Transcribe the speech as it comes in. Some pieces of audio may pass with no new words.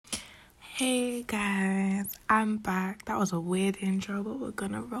Hey guys, I'm back. That was a weird intro, but we're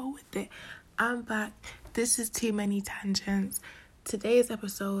gonna roll with it. I'm back. This is Too Many Tangents. Today's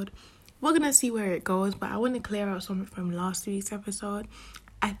episode, we're gonna see where it goes, but I want to clear out something from last week's episode.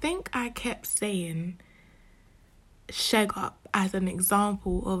 I think I kept saying Shag Up as an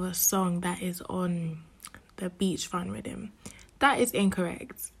example of a song that is on the beachfront rhythm. That is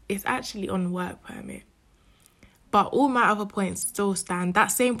incorrect. It's actually on Work Permit. But all my other points still stand. That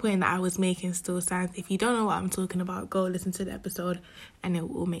same point that I was making still stands. If you don't know what I'm talking about, go listen to the episode and it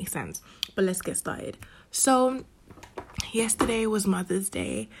will make sense. But let's get started. So, yesterday was Mother's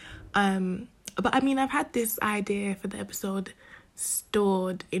Day. But I've had this idea for the episode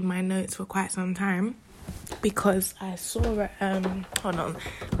stored in my notes for quite some time. Because I saw hold on.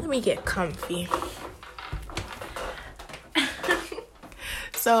 Let me get comfy.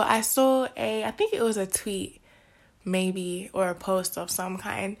 So, I saw I think it was a tweet, maybe, or a post of some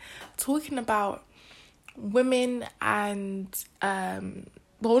kind, talking about women and not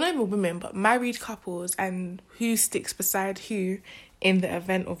even women, but married couples and who sticks beside who in the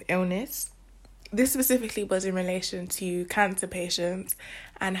event of illness. This specifically was in relation to cancer patients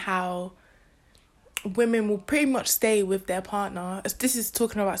and how women will pretty much stay with their partner. This is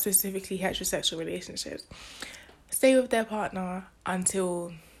talking about specifically heterosexual relationships. Stay with their partner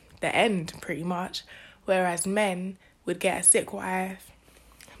until the end, pretty much. Whereas men would get a sick wife,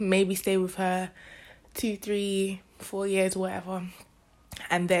 maybe stay with her 2, 3, 4 years, whatever,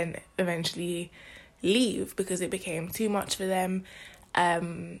 and then eventually leave because it became too much for them. They're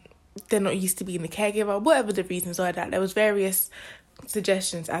not used to being the caregiver, whatever the reasons are. That there was various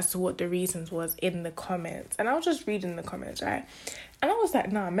suggestions as to what the reasons was in the comments. And I was just reading the comments, right? And I was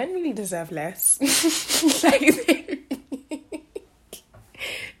like, nah, men really deserve less.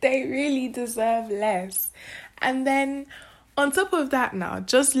 They really deserve less. And then on top of that now,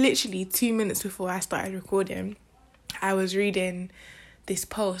 just literally 2 minutes before I started recording, I was reading this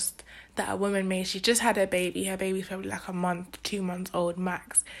post that a woman made. She just had her baby. Her baby's probably like a month, 2 months old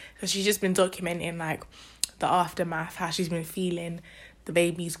max. So she's just been documenting like the aftermath, how she's been feeling, the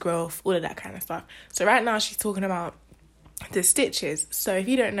baby's growth, all of that kind of stuff. So right now she's talking about the stitches. So if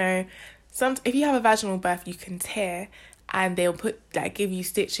you don't know, if you have a vaginal birth, you can tear and they'll give you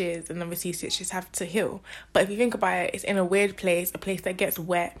stitches, and obviously stitches have to heal. But if you think about it, it's in a weird place, a place that gets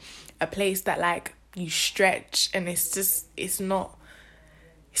wet, a place that like you stretch, and it's not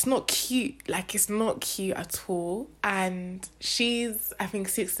cute. Like, it's not cute at all. And she's, I think,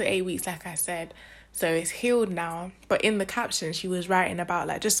 6 to 8 weeks, like I said. So it's healed now. But in the caption, she was writing about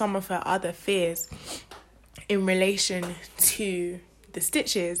like just some of her other fears in relation to the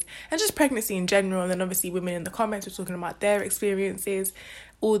stitches and just pregnancy in general. And then obviously women in the comments were talking about their experiences,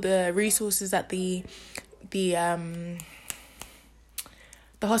 all the resources that the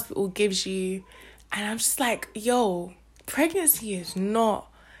hospital gives you. And I'm just like, yo, pregnancy is not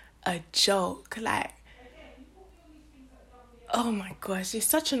a joke. Like, oh my gosh, it's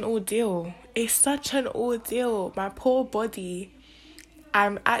such an ordeal. My poor body.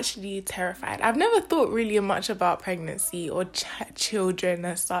 I'm actually terrified. I've never thought really much about pregnancy or children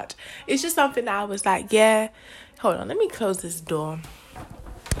as such. It's just something that I was like, yeah, hold on, let me close this door.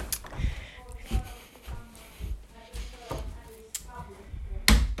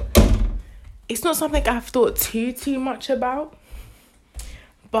 It's not something I've thought too much about,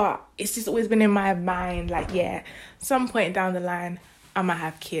 but it's just always been in my mind, like, yeah, some point down the line, I might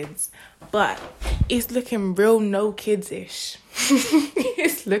have kids. But it's looking real no kids-ish.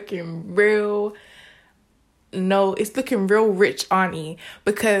 It's looking real rich auntie,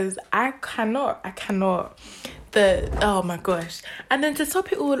 because I cannot. Oh my gosh. And then to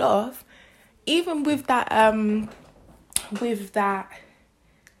top it all off, even with that,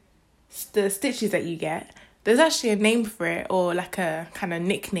 the stitches that you get, there's actually a name for it, or like a kind of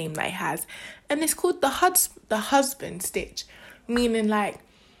nickname that it has. And it's called the husband stitch, meaning like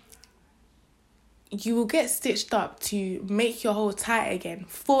you will get stitched up to make your hole tight again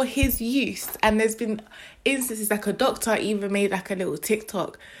for his use. And there's been instances, like a doctor even made like a little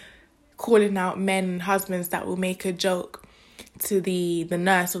TikTok calling out men and husbands that will make a joke to the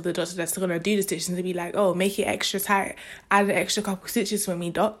nurse or the doctor that's going to do the stitches, and to be like, oh, make it extra tight, add an extra couple stitches for me,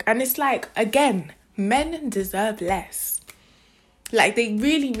 doc. And it's like, again, men deserve less. Like, they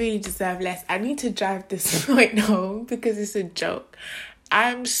really, really deserve less. I need to drive this point home because it's a joke.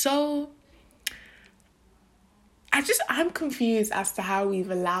 I'm confused as to how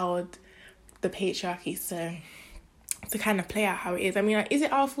we've allowed the patriarchy to kind of play out how it is. I mean, like, is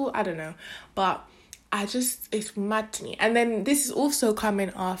it our fault? I don't know. But it's mad to me. And then this is also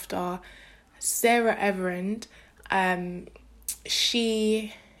coming after Sarah Everard.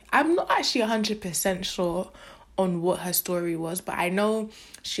 I'm not actually 100% sure on what her story was, but I know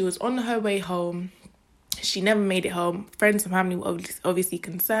she was on her way home. She never made it home. Friends and family were obviously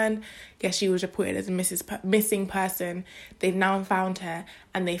concerned. Yes, she was reported as a missing person. They've now found her,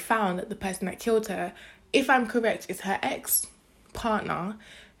 and they found that the person that killed her, if I'm correct, is her ex-partner,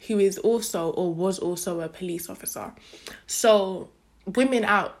 who is also or was also a police officer. So women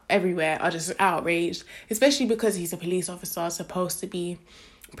out everywhere are just outraged, especially because he's a police officer supposed to be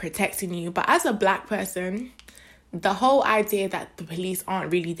protecting you. But as a black person, the whole idea that the police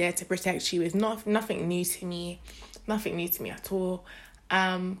aren't really there to protect you is nothing new to me. Nothing new to me at all.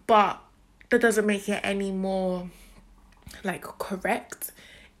 But that doesn't make it any more like correct.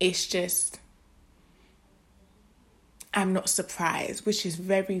 It's just I'm not surprised, which is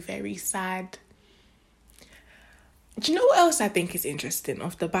very, very sad. Do you know what else I think is interesting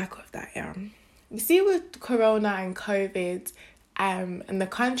off the back of that? You see with Corona and COVID, and the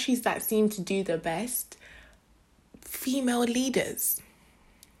countries that seem to do the best, female leaders.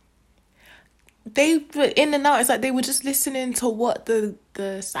 They were in and out. It's like they were just listening to what the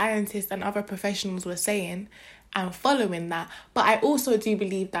scientists and other professionals were saying and following that. But I also do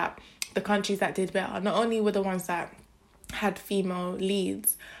believe that the countries that did better not only were the ones that had female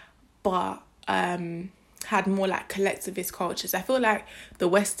leads, but had more like collectivist cultures. I feel like the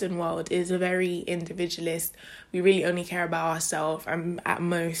Western world is a very individualist. We really only care about ourselves, and at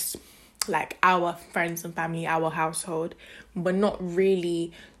most like our friends and family, our household. We're not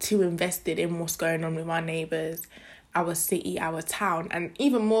really too invested in what's going on with our neighbours, our city, our town, and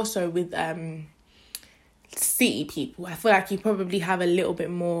even more so with city people. I feel like you probably have a little bit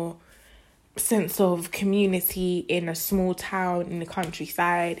more sense of community in a small town, in the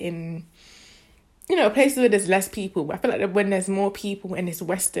countryside, in places where there's less people. I feel like when there's more people and it's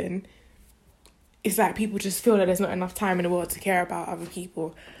Western, it's like people just feel that there's not enough time in the world to care about other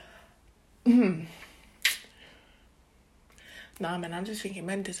people. Nah, man, I'm just thinking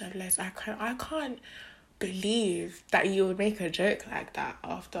men deserve less. I can't believe that you would make a joke like that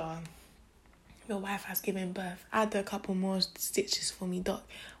after your wife has given birth. Add a couple more stitches for me, doc.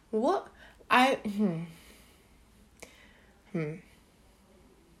 What? And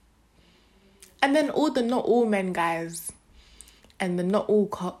then all the not all men guys and the not all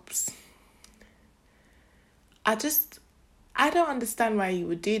cops. I don't understand why you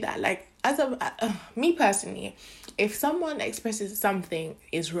would do that. Like, me personally, if someone expresses something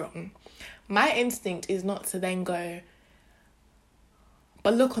is wrong, my instinct is not to then go,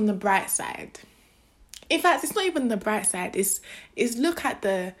 but look on the bright side. In fact, it's not even the bright side. It's look at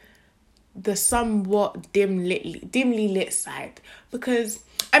the somewhat dimly lit side. Because,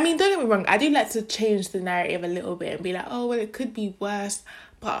 I mean, don't get me wrong, I do like to change the narrative a little bit and be like, oh, well, it could be worse.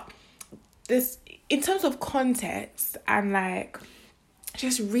 But this, in terms of context and like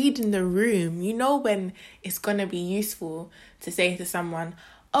just reading the room, when it's gonna be useful to say to someone,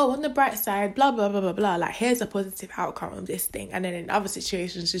 oh, on the bright side, blah, blah, blah, blah, blah, like, here's a positive outcome of this thing. And then in other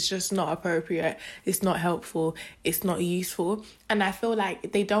situations, it's just not appropriate, it's not helpful, it's not useful. And I feel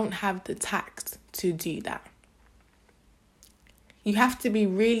like they don't have the tact to do that. You have to be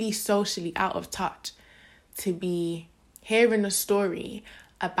really socially out of touch to be hearing a story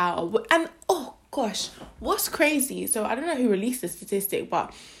about and oh gosh, what's crazy? So I don't know who released the statistic,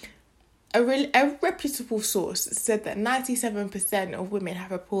 but a reputable source said that 97% of women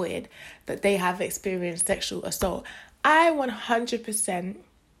have reported that they have experienced sexual assault. I 100%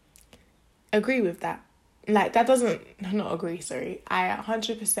 agree with that. Like, that doesn't, not agree, sorry. I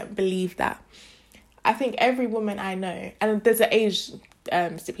 100% believe that. I think every woman I know, and there's an age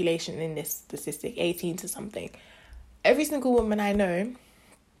stipulation in this statistic, 18 to something. Every single woman I know,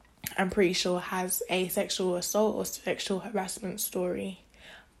 I'm pretty sure, has a sexual assault or sexual harassment story.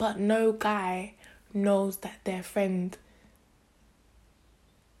 But no guy knows that their friend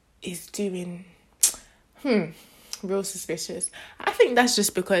is doing, real suspicious. I think that's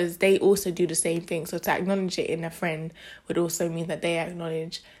just because they also do the same thing. So to acknowledge it in a friend would also mean that they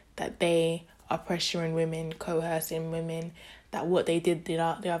acknowledge that they are pressuring women, coercing women, that what they did the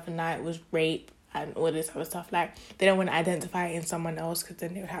other night was rape and all this other stuff. Like, they don't want to identify it in someone else because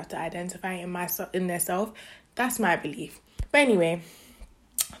then they would have to identify it in themselves. That's my belief. But anyway,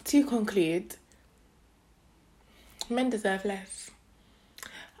 to conclude, men deserve less.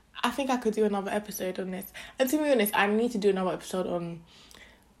 I think I could do another episode on this. And to be honest, I need to do another episode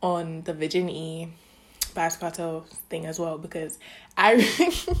on the virginity Vibes Cartel thing as well, because I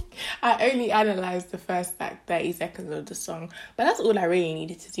only analysed the first 30 seconds of the song, but that's all I really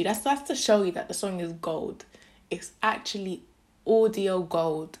needed to do. That's to show you that the song is gold. It's actually audio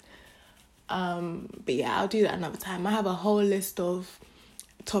gold. But yeah, I'll do that another time. I have a whole list of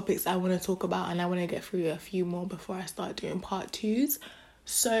topics I want to talk about, and I want to get through a few more before I start doing part 2s.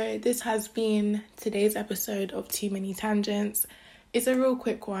 So this has been today's episode of Too Many Tangents. It's a real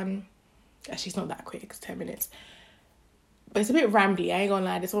quick one. Actually, it's not that quick, it's 10 minutes. But it's a bit rambly, I ain't gonna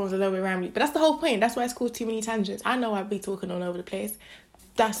lie, this one was a little bit rambly. But that's the whole point, that's why it's called Too Many Tangents. I know I'd be talking all over the place.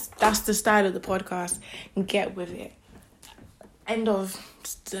 That's the style of the podcast. Get with it. End of...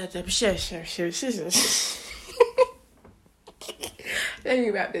 Let me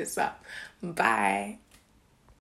wrap this up. Bye.